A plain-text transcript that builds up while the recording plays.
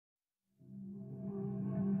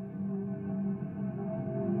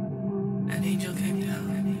angel came down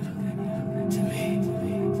to me.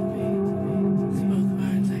 Spoke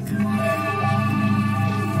words I couldn't hear.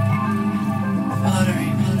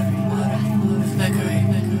 Fluttering, flickering.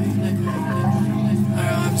 Her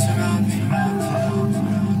arms surround me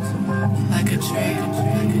like a tree.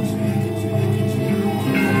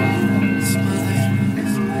 Smothered,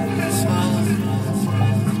 swallowed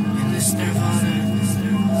in this nirvana.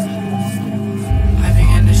 I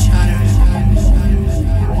began to shudder.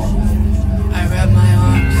 I rubbed my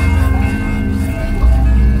arms,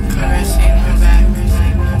 caressing her back,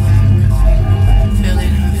 feeling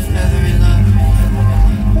her feathery love,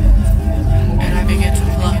 and I began to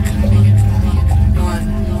pluck.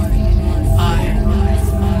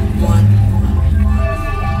 One,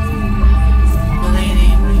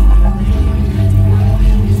 leading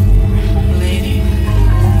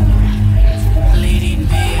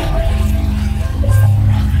me.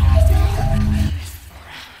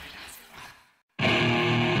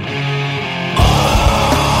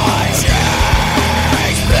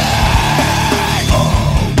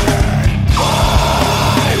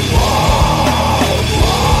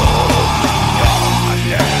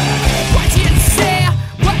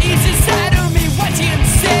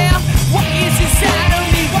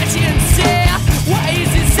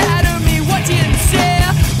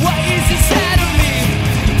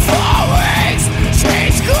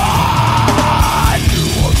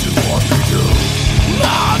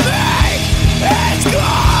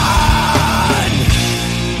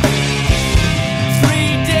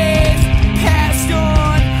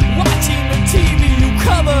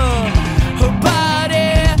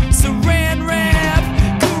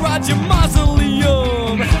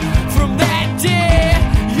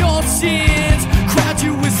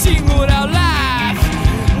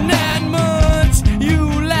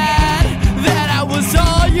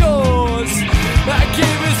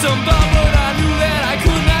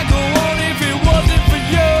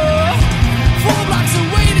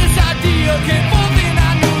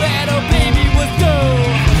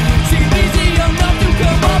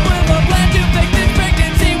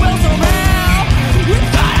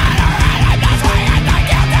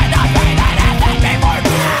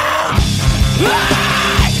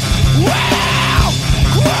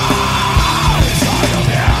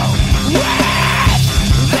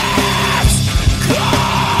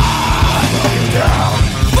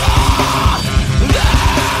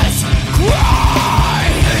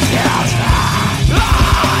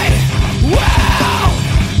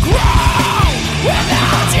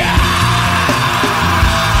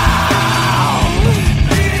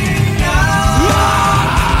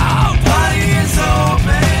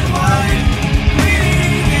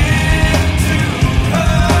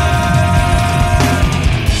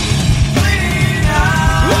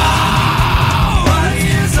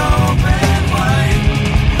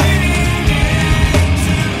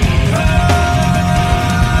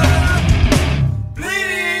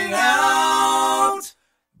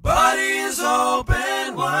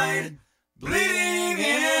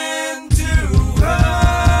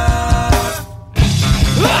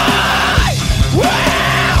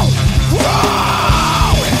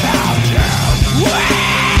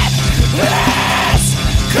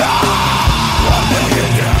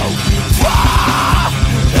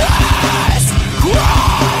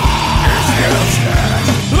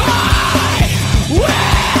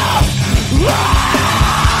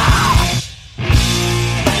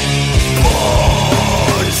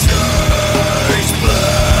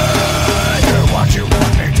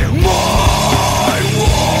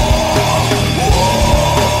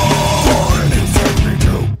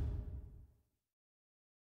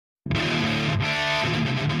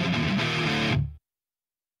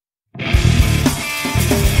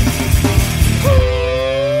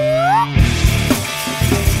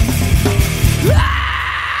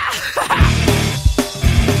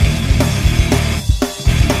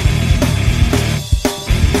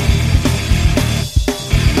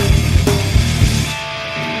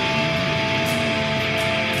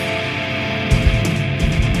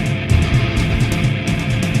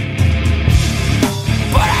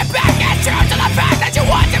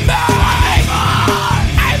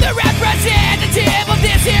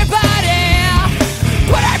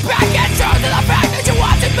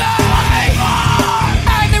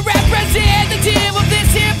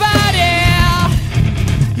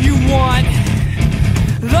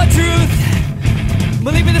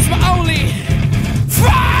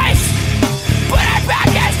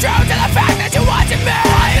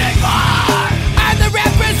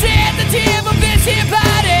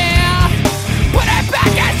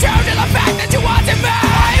 fact that you want to me.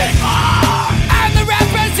 I'm the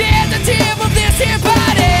representative of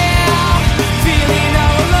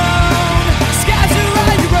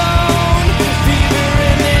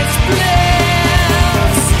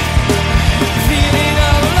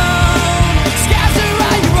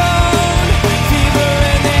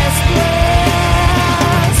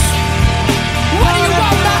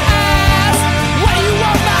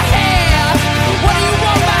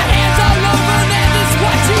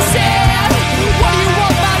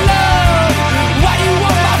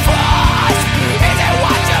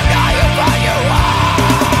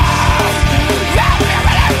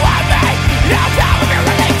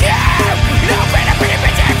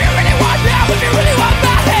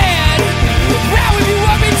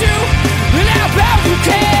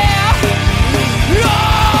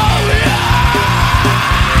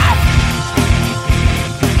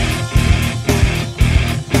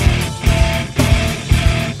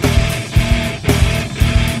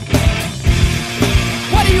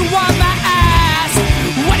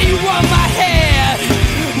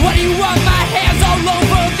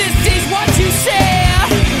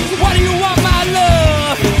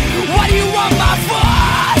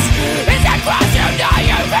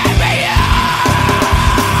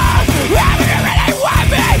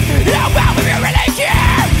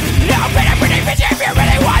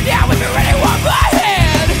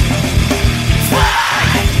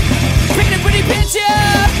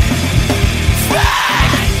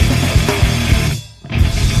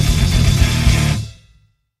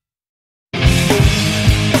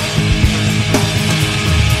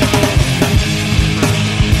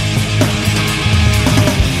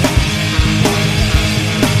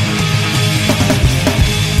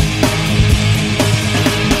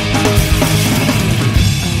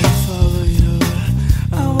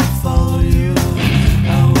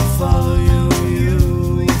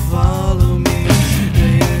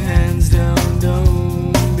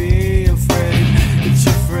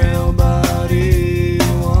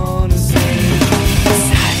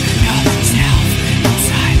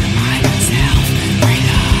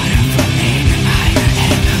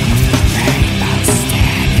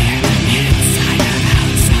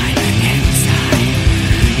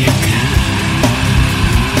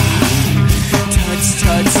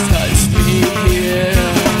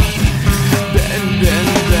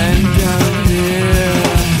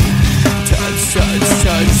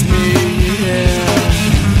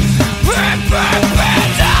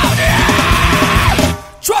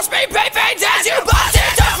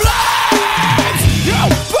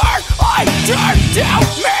to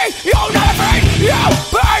me, you're not afraid, you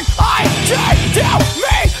burn. I turn to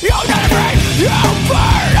me, you're not afraid, you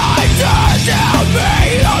burn. I turn to me,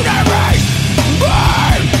 you're not afraid.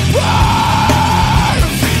 Burn, burn.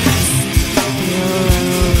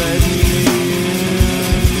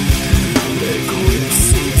 Liquid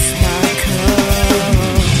suits my cup,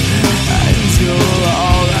 and you're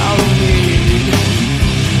all I'll need.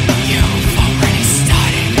 You've already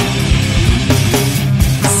started.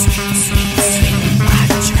 Sweet, sweet, sweet, my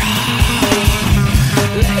drum.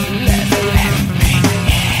 Let me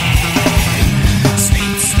in.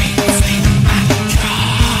 Sweet, sweet, sweet, my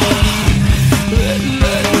drum. Let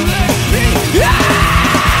me in.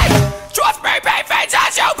 Trust me, baby,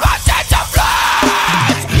 as you burst into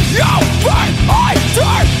flames. You burn, I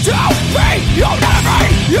turn to me. You're not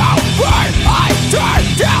afraid. You burn, I turn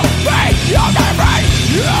to me. You're not afraid.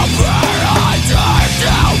 You burn, I turn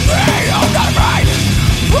to me. You're not afraid.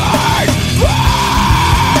 Burn,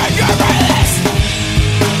 burn, you're breathless.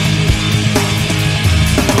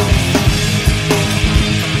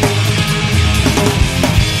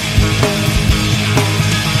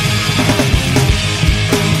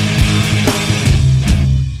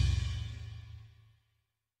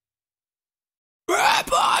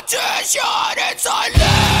 Repetition in silence.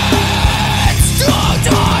 Too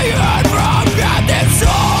tired from getting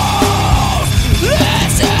souls.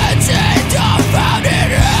 Listen to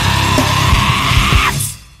dumbfounded acts.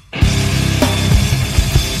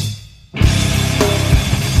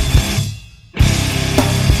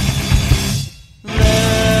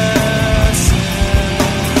 Listen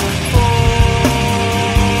for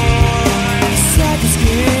second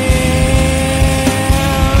skin.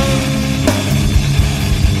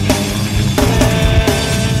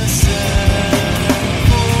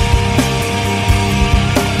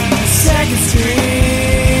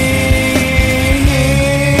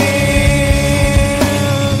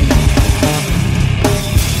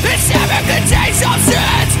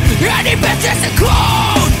 Any business and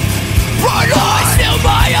clone. Bright lights fill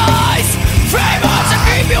my eyes. Frame us to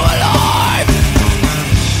keep you alive.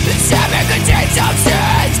 This habit contains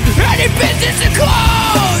substance. Any business and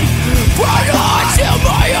clone. Bright lights fill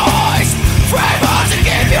my eyes. Frame us to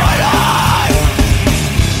keep you alive.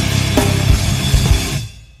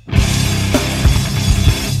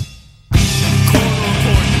 Corner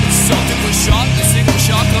report. Something was shot in a single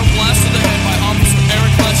shotgun blast to the head by Officer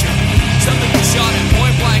Eric Fletcher. Something was shot at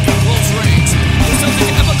point blank at close range. The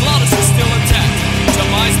subject epiglottis is still intact. To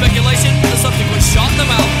my speculation, the subject was shot in the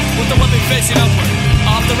mouth with the weapon facing upward.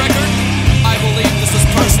 Off the record, I believe this was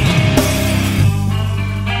personal.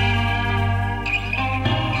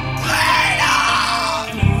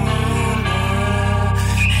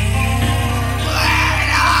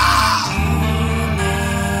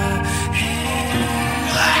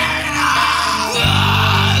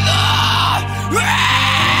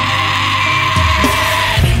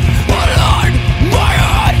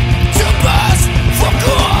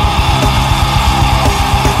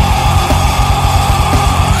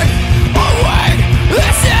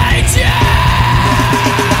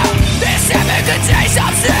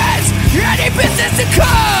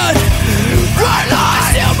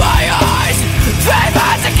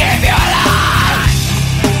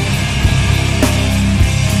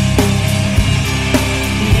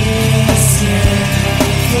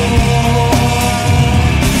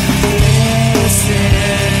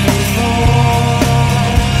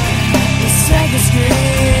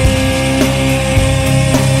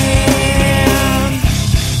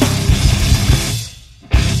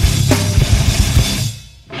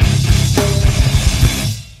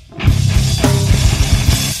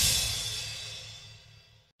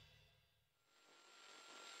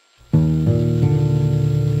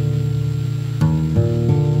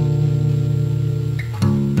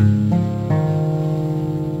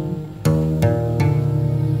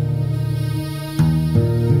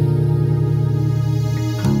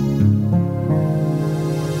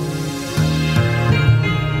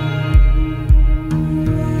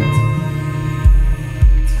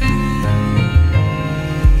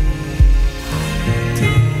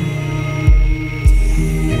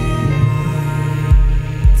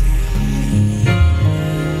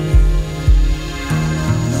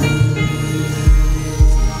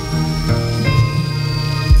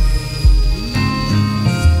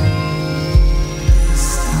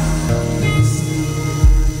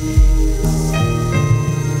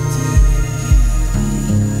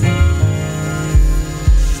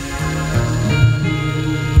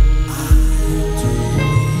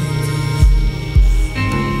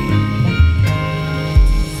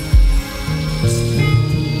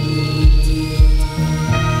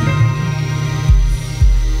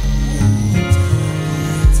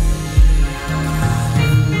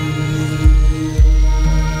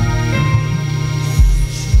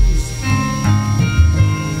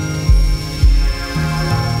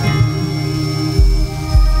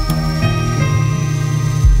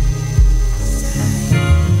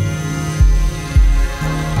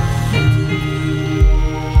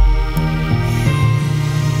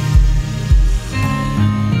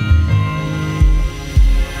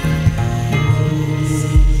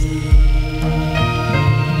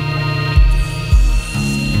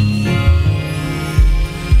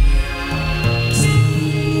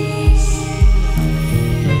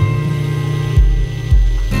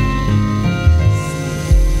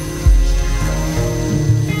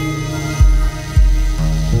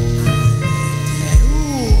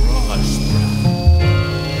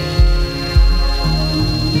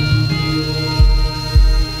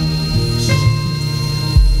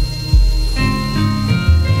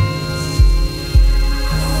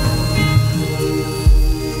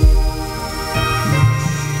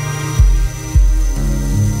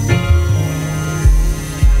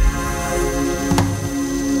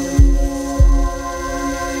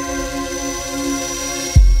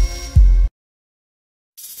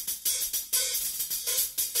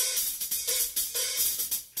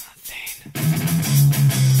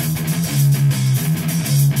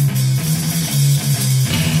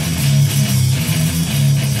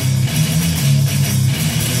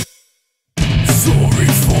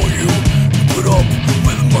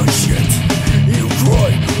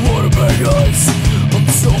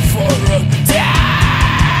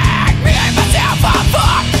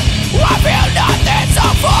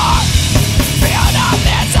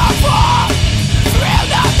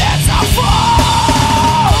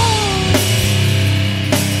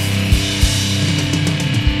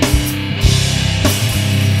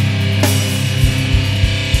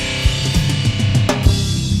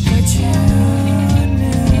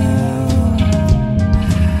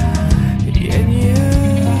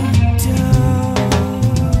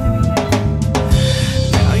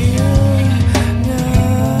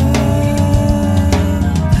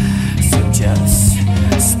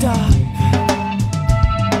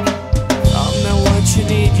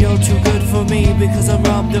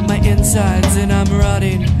 insides and I'm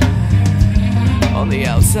rotting on the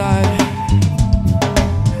outside.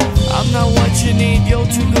 I'm not what you need, you're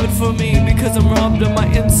too good for me, because I'm robbed of my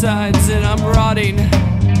insides and I'm rotting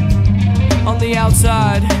on the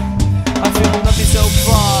outside. I feel nothing so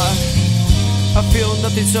far. I feel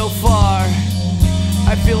nothing so far.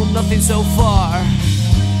 I feel nothing so far.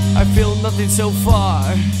 I feel nothing so far.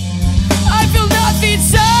 I feel nothing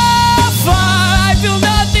so far. I feel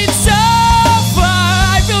nothing so far.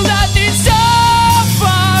 I feel nothing so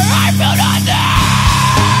far. I feel nothing.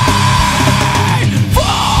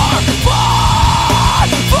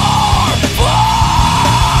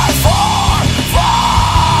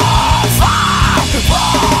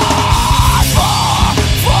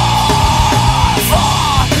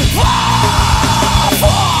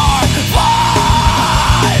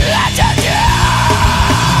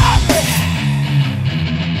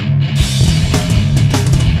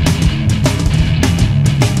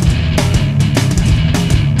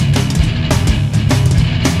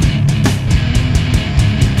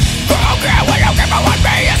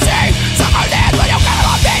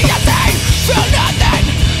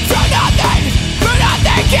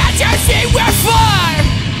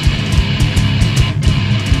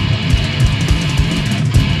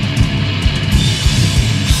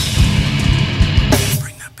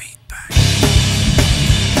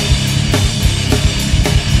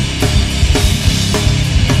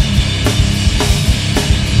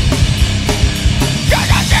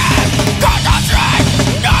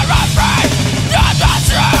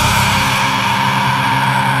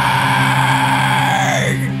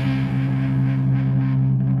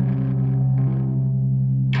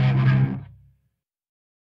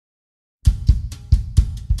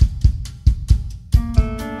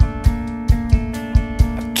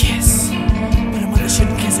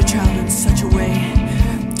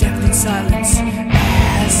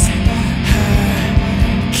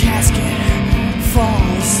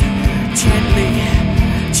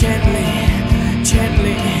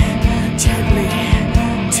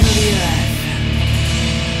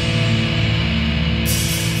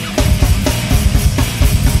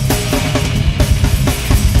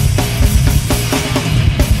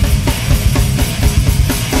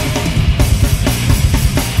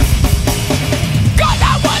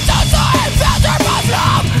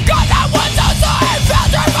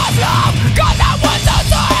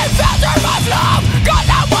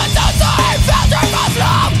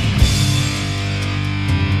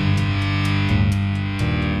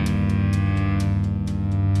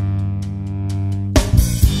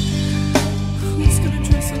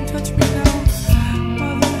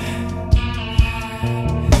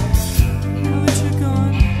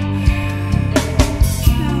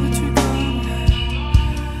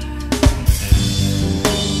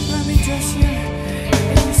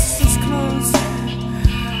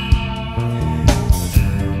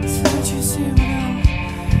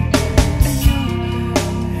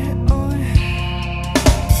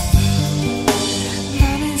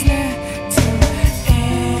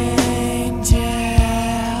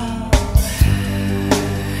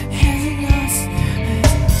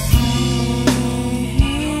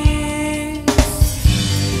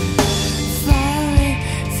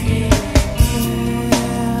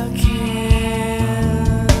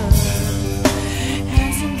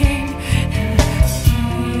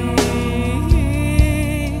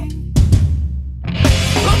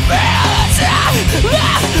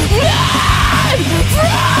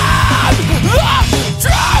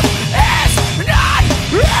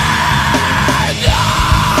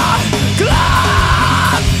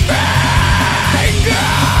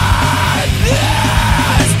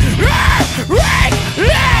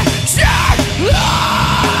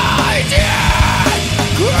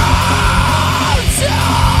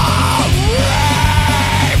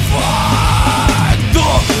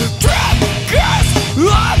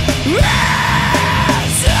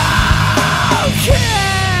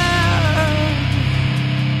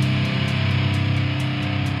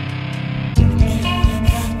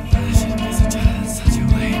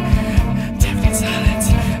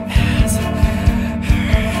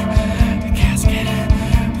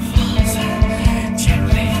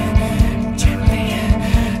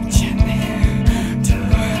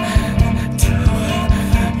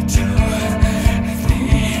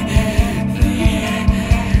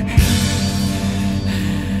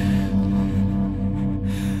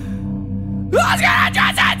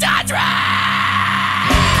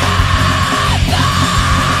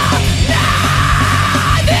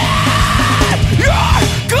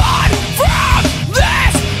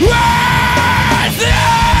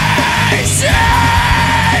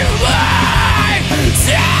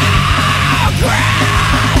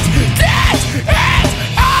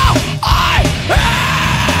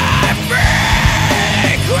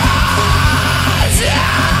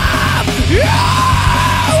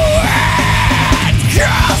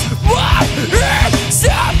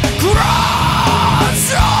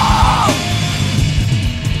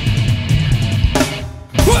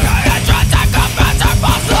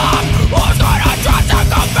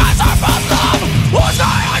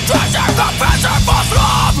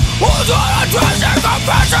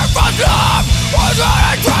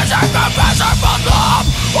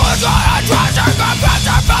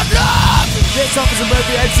 It's Officer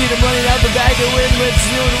Murphy, I've seen him running out the bag and win with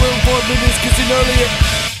 0 to room 4 minutes kissing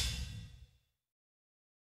Elliot.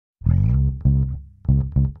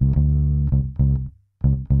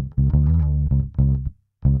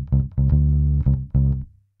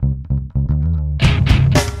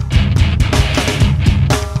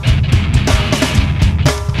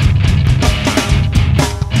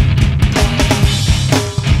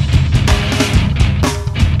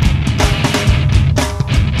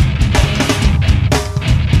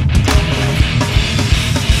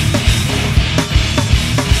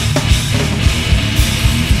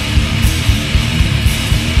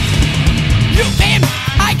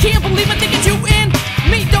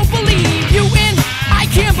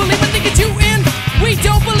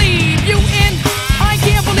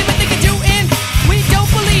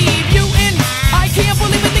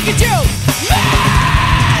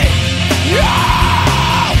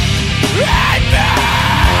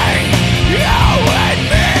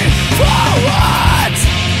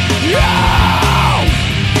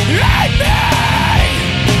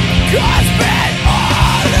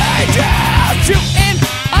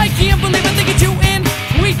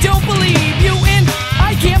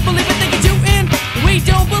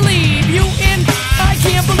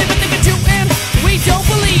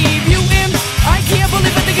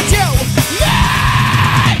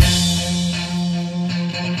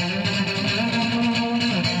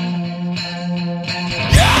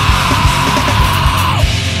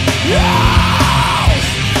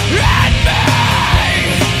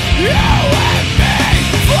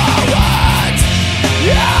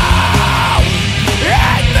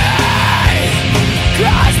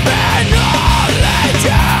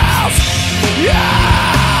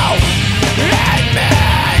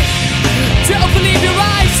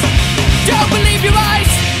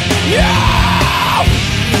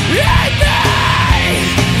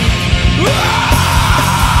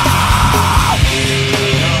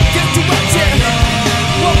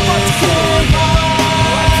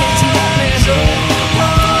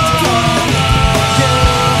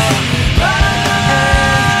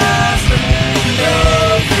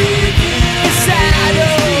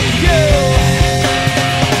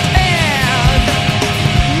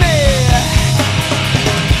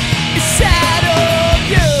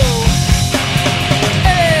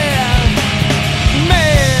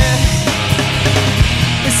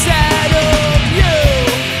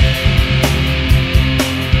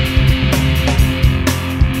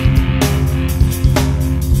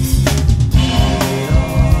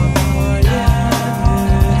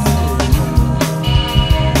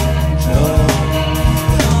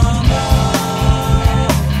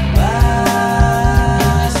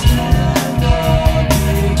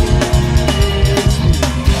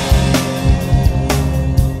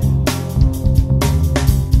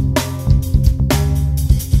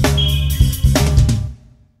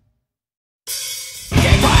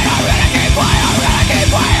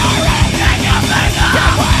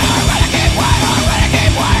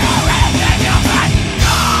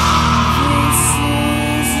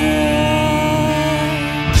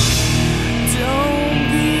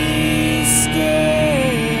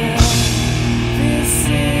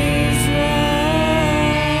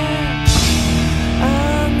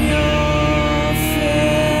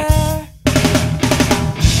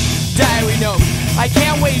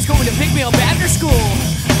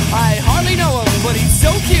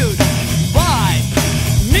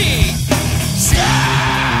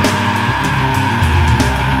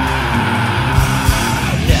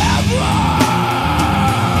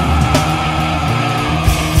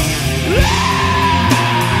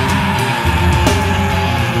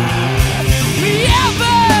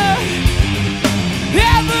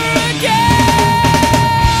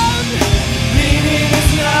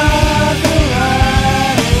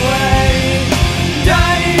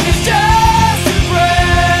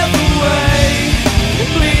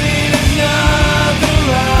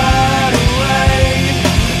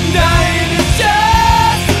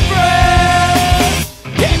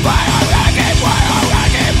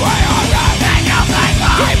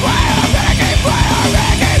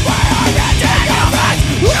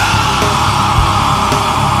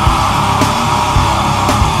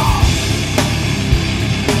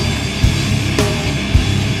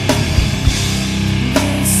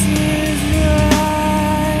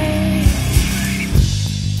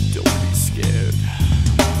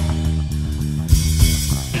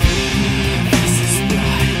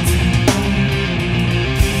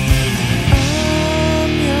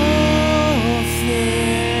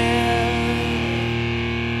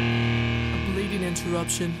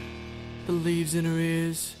 Interruption. The leaves in her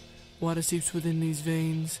ears, water seeps within these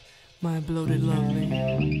veins. my bloated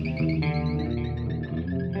lovely.